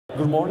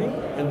Good morning,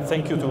 and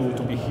thank you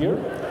to be here.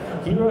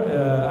 Here,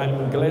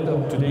 I'm glad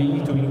today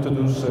to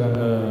introduce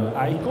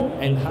AIKO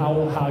and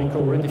how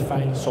AIKO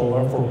redefines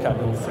solar for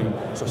carbon-free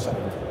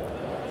society.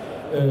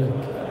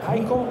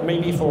 AIKO,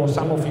 maybe for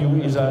some of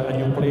you, is a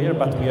new player,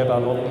 but we have a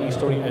lot of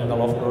history and a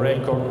lot of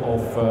record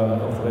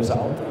of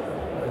result.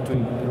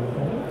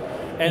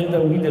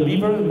 And we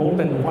deliver more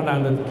than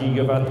 100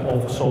 gigawatt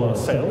of solar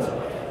cells.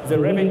 The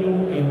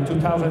revenue in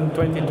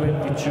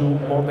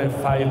 2020-22 more than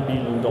 $5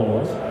 billion.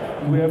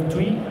 We have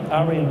 3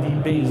 R&D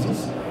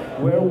bases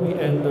where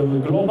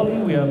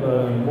globally we have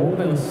more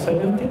than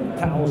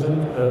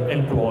 17,000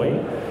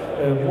 employees.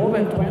 More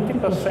than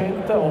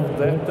 20% of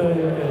that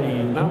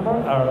number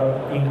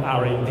are in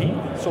R&D.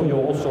 So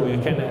you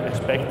can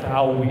expect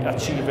how we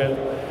achieved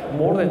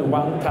more than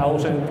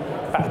 1,000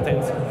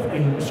 patents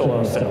in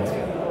solar cells.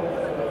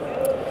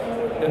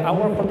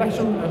 Our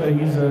production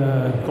is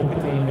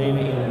completely made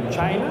in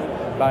China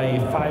by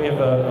 5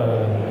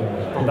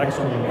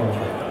 production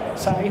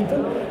sites,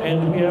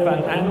 and we have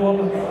an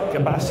annual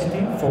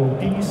capacity for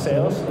PV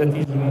cells that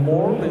is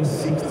more than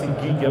 60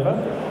 gigawatt,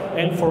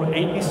 and for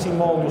ABC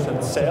modules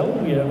and cell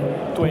we have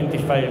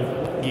 25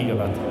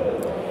 gigawatt.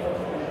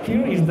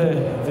 Here is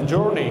the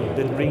journey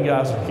that brings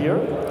us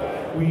here.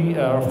 We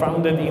are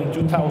founded in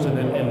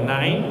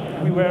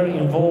 2009. We were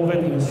involved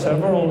in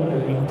several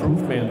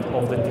improvements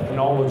of the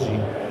technology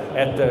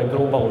at the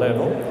global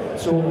level.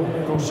 So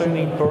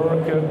concerning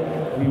PERC,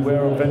 we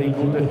were very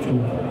good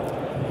to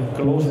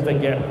close the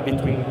gap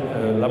between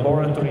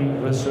laboratory,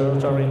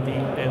 research, R&D,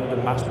 and the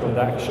mass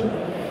production.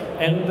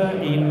 And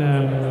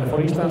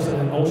for instance,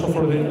 also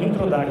for the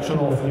introduction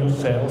of new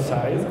cell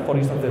size, for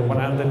instance, the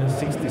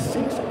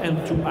 166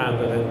 and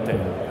 210.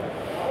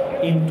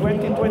 In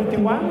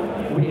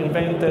 2021, we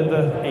invented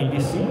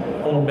ABC,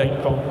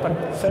 all-back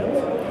contact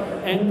cells,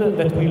 and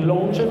that we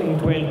launched in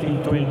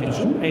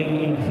 2022,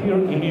 and here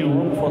in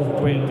Europe for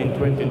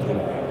 2023.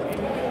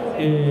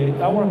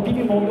 Our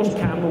PV modules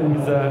come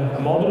with a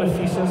module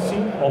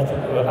efficiency of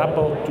up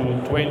to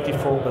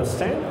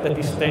 24%, that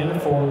is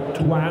stands for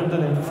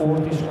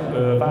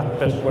 240 watt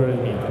per square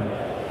meter.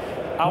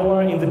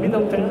 In the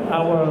middle term,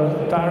 our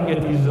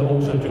target is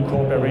also to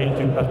cooperate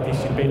to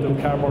participate in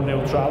carbon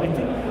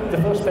neutrality. The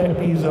first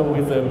step is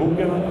with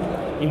Burgen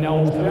in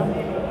Austria,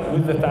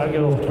 with the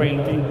target of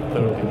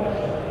 2030.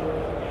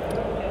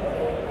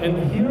 And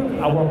here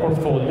our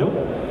portfolio.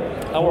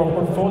 Our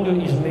portfolio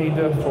is made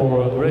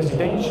for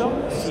residential,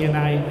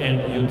 C&I,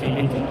 and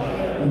utility.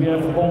 We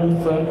have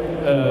both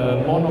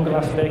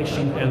monoglass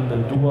backsheet and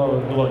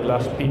dual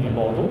glass PV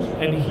modules.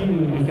 And here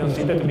you can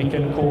see that we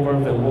can cover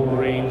the whole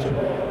range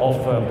of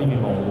PV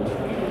modules.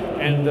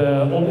 And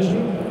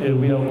obviously,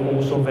 we have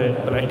also the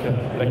black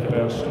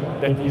version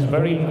that is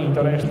very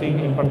interesting,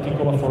 in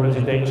particular for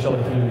residential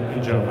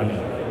in Germany.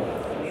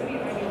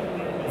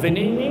 The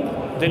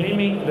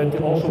naming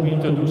that also we're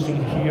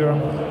introducing here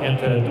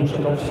at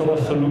Dusseldorf Solar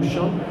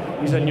Solutions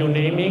is a new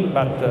naming,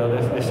 but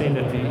let's say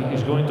that it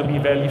is going to be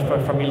very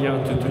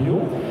familiar to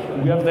you.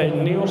 We have the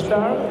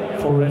Neostar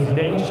for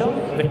residential,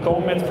 the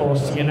Comet for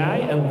C&I,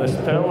 and the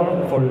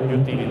Stellar for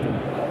utility.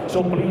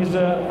 So please,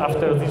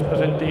 after this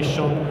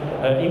presentation,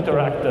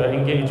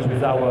 engage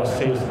with our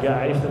sales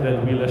guys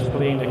that will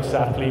explain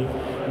exactly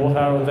what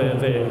are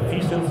the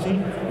efficiency,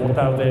 what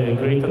are the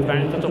great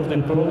advantages of the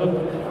product,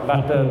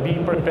 but be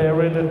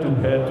prepared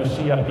to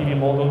see a PV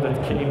model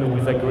that came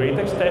with a great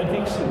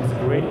aesthetics, with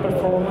great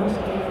performance,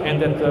 and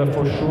that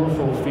for sure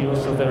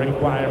fulfills the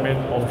requirement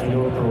of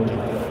your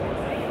project.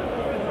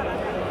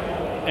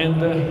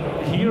 And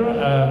here,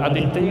 a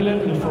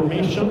detailed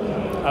information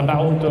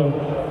about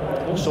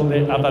also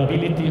the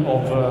availability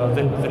of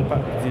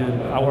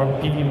our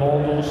PV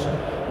modules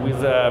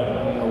with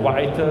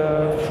white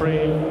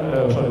frame,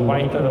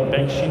 white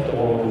backsheet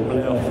or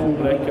full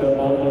black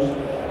modules.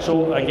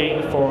 So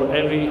again, for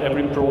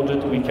every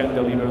project, we can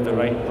deliver the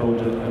right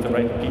project, the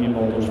right PV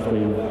modules for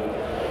you.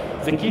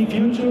 The key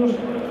features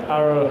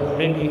are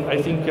maybe,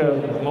 I think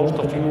most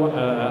of you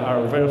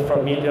are very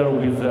familiar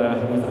with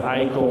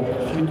AIKO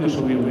features.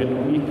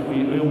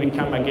 When we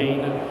come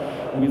again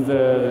with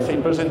the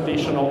same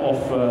presentation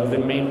of the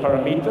main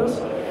parameters.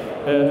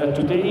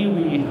 Today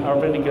we are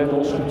very glad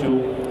also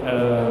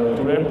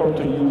to report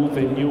to you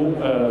the new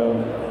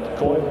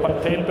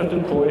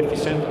temperature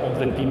coefficient of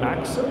the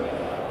Pmax.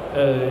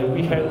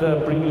 We had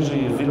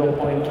previously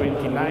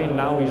 0.29,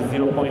 now is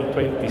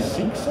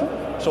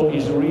 0.26, so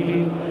it's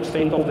really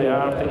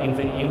state-of-the-art in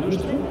the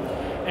industry.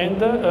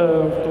 And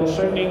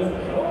concerning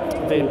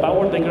the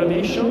power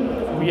degradation,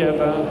 we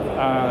have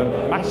a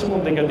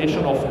maximum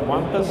degradation of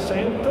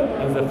 1%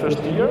 in the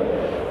first year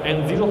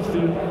and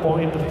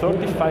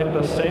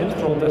 0.35%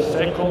 from the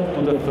second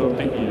to the third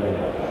year.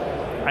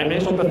 I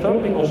mentioned the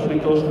third thing also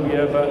because we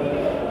have a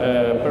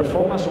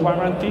performance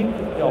warranty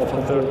of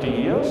 30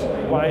 years,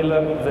 while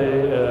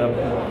the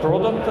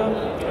product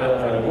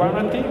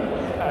warranty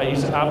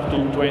is up to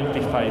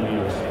 25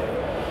 years.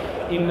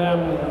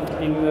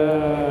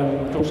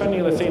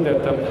 Concerning, let's say,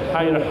 that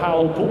higher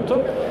output,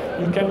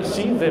 you can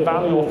see the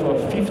value of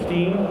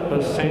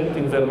 15%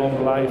 in the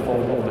long life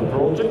of the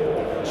project.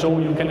 So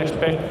you can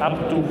expect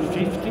up to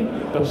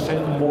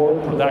 50% more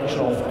production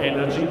of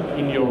energy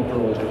in your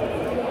project.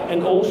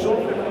 And also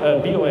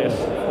BOS,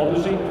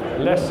 obviously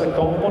less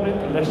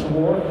component, less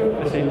work,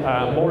 let's say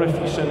a more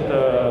efficient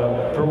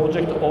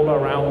project all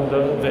around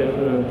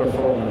the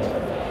performance.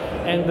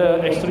 And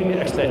extreme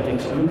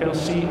aesthetics. You can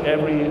see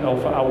every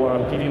of our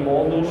PV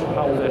modules,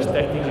 how the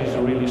aesthetics is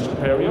really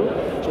superior.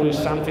 So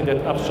it's something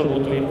that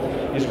absolutely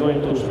is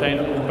going to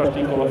stand in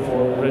particular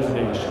for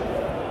residential.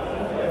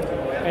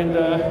 And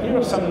here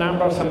are some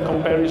numbers, some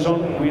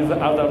comparison with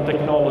other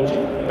technology.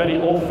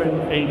 Very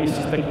often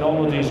ABC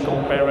technology is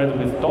compared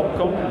with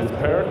TOPCon, with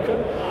PERC.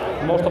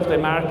 Most of the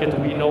market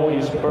we know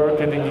is PERC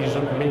and it is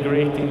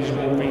migrating, is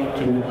moving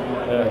to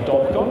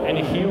TOPCon. And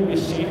here we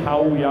see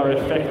how we are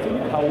effective,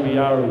 how we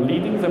are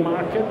leading the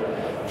market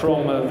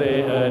from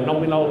the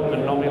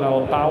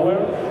nominal power,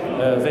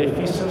 the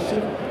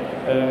efficiency,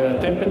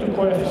 temperature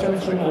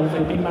coefficients of the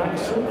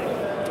Pmax,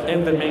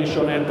 and the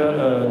mentioned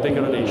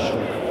degradation.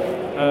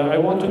 I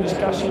want to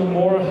discuss you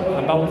more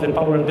about the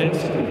power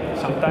density.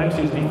 Sometimes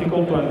it's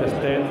difficult to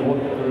understand what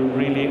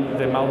really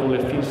the module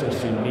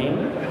efficiency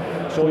means.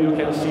 So you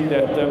can see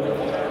that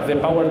the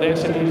power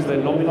density is the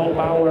nominal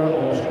power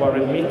on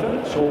square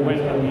meter. So when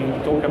we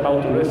talk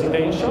about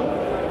residential,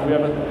 we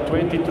have a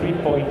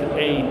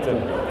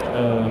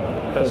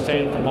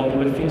 23.8%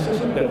 module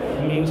efficiency. That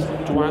means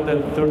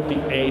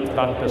 238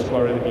 watt per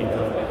square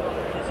meter.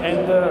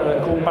 And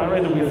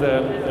compared with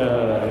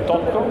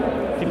TOPCon,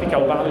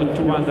 typical value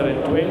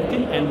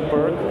 220, and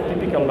PERC,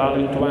 typical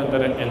value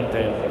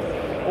 210.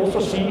 Also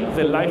see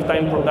the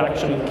lifetime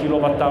production in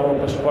kilowatt-hour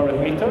per square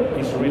meter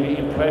is really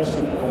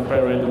impressive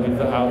compared with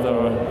the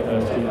other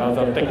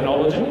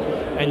technology.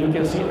 And you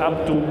can see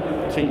up to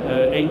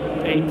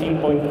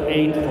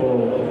 18.8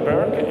 for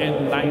PERC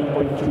and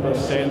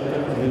 9.2%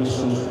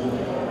 versus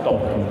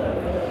TOPCon.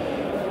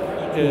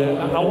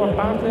 Our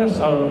partners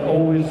are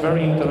always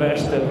very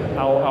interested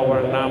how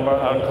our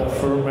numbers are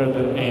confirmed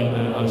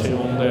in, on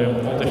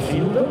the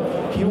field.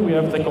 Here we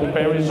have the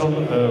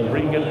comparison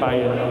brought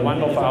by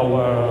one of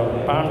our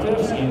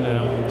partners in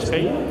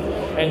Spain,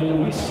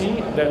 and we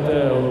see that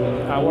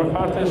our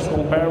partners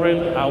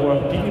compared our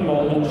PV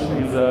modules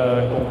with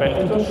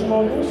competitors'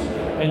 modules,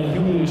 and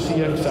you will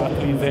see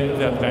exactly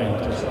the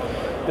advantage.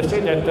 They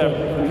say that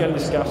we can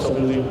discuss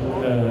obviously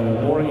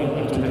more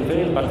into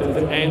detail, but at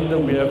the end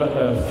we have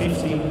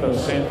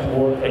 15%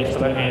 more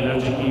extra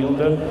energy yield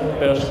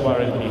per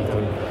square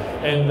meter.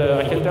 And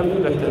I can tell you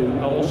that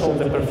also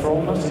the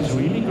performance is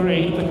really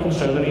great,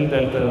 considering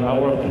that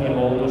our PV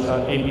modules,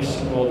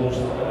 ABC modules,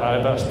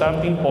 have a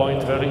starting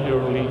point very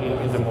early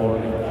in the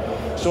morning.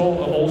 So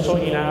also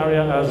in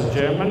areas as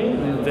Germany,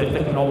 the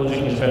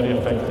technology is very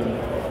effective.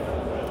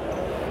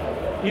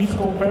 If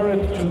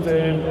compared to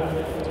the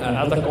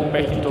other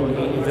competitor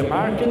in the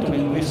market,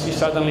 we see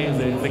suddenly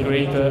the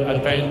great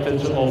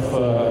advantage of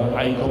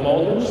AIKO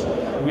modules.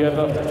 We have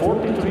a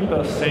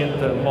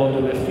 43%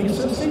 module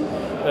efficiency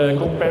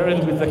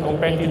compared with the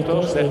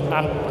competitors that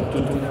up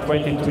to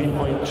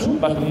 23.2,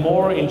 but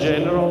more in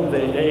general,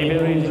 the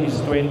average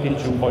is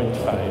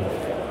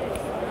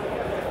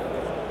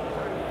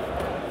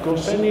 22.5.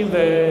 Concerning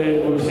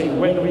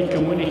when we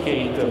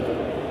communicate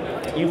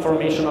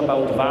information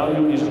about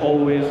value is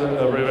always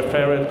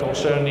referred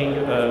concerning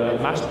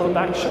mass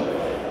production,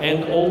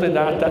 and all the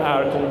data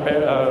are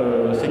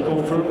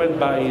confirmed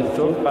by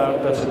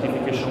third-party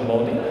certification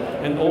body.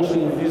 And also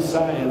in this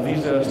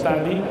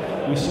study,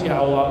 we see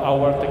how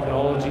our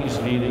technology is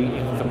leading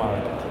in the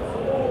market.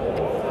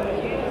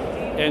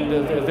 And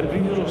the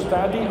previous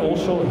study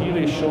also here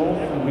we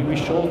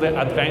show the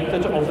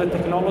advantage of the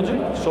technology.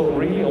 So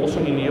really also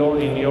in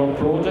your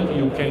project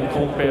you can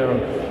compare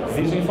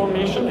this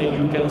information and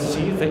you can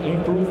see the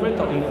improvement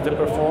in the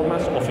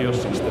performance of your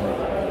system.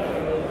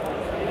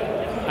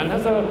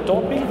 Another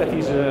topic that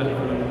is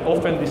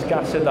often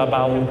discussed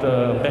about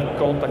back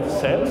contact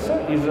cells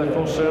is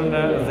concern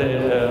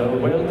the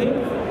welding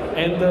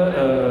and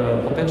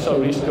potential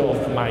risk of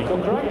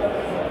microcrack.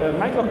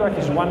 Microcrack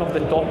is one of the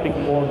topics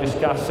more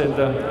discussed in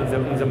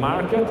the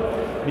market,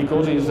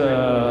 because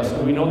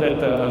we know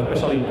that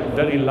especially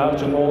very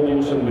large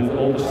modules with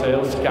all the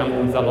cells come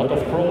with a lot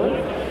of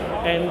problems.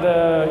 And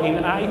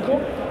in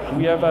AIKO,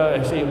 we have,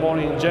 say more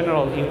in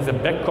general, in the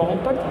back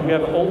contact, we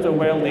have all the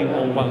welding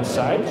on one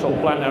side, so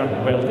planar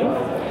welding,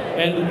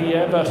 and we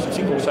have a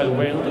single cell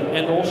welding,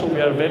 and also we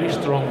have very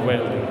strong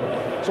welding.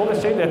 So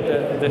let's say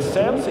that the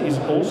cells is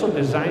also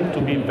designed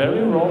to be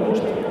very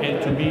robust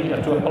and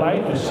to apply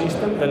to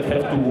systems that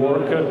have to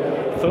work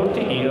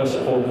 30 years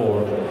or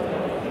more.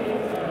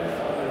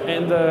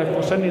 And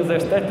concerning the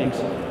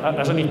aesthetics,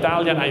 as an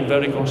Italian, I'm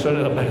very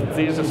concerned about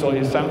this, so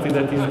it's something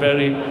that is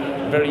very,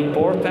 very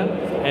important,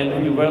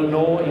 and we well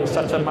know in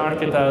such a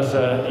market as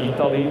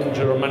Italy,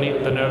 Germany,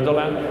 the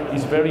Netherlands,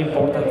 it's very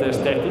important, the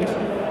aesthetics.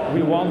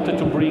 We want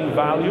to bring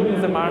value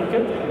in the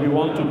market, we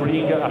want to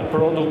bring a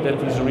product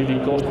that is really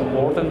cost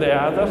more than the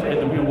others,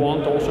 and we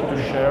want also to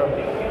share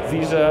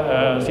these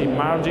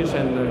margins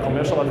and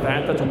commercial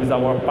advantage with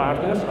our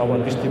partners, our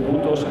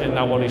distributors and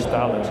our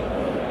installers.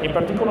 In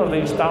particular, the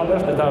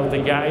installers that are the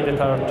guys that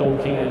are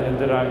talking and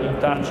that are in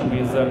touch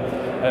with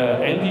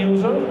end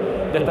user,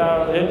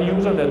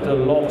 that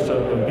loves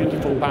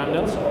beautiful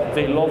panels.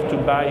 They love to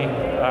buy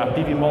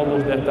PV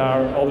modules that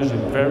are obviously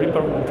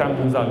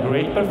come with a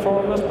great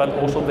performance, but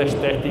also the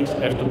aesthetics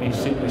have to be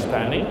simply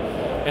stunning.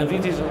 And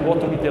this is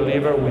what we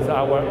deliver with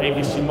our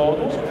ABC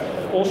modules.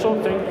 Also,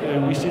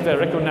 we see the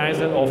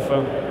recognition of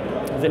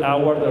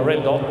our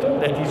red dot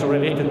that is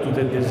related to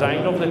the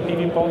design of the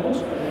PV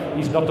modules.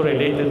 It's not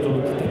related to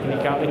the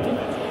technicality,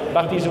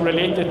 but is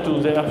related to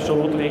the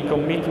absolutely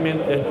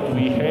commitment that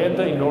we had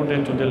in order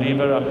to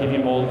deliver a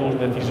PV module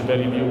that is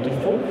very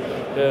beautiful.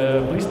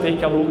 Please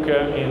take a look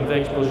in the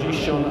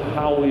exposition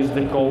how is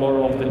the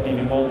color of the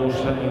PV modules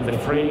in the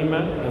frame,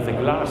 in the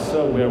glass,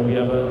 where we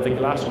have the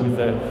glass with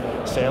the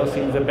cells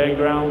in the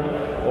background,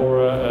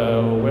 or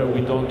where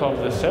we don't have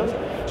the cells.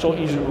 So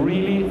it's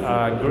really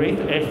a great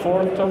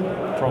effort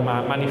from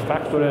a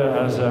manufacturer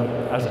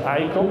as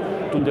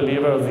AIKO to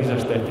deliver these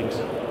aesthetics.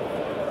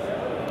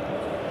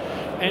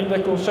 And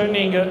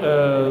concerning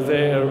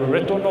the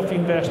return of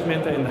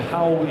investment and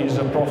how is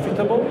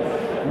profitable,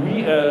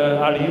 we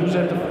are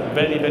used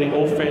very, very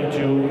often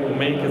to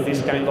make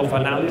this kind of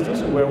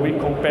analysis where we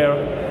compare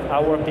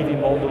our PV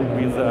module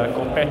with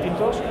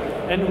competitors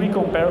and we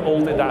compare all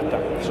the data.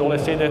 So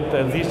let's say that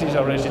this is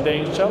a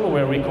residential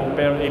where we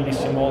compare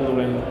ABC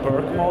module and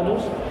PERC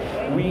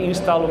modules. We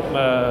install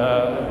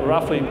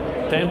roughly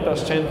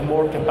 10%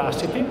 more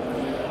capacity.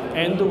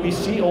 And we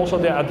see also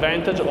the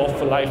advantage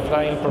of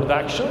lifetime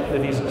production,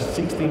 that is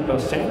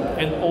 16%,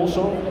 and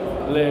also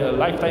the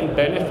lifetime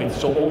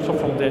benefits. So also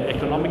from the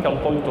economical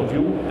point of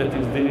view, that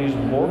is, there is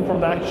more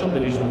production,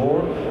 there is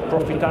more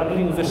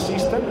profitability in the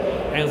system,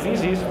 and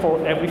this is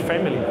for every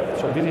family.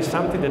 So this is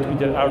something that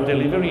we are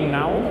delivering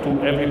now to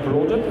every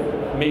project,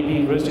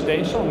 maybe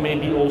residential,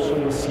 maybe also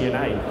in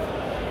CNI.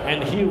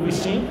 And here we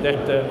see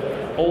that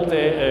all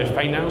the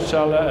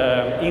financial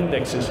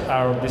indexes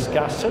are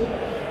discussed.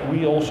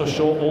 We also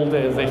show all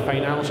the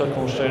financial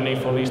concerning,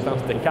 for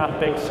instance, the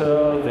capex,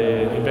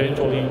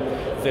 eventually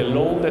the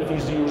loan that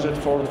is used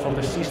for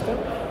the system,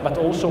 but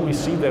also we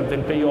see that the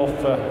payoff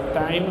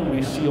time,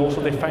 we see also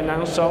the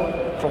financial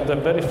from the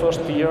very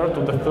first year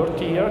to the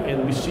third year,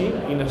 and we see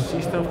in a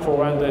system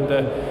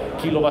 400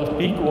 kilowatt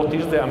peak what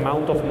is the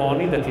amount of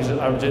money that is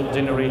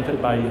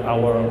generated by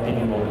our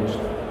PV modules.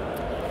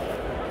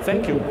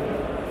 Thank you.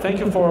 Thank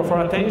you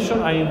for attention.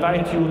 I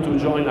invite you to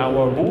join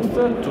our booth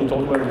to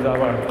talk with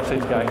our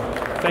sales guy.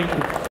 Thank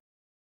you.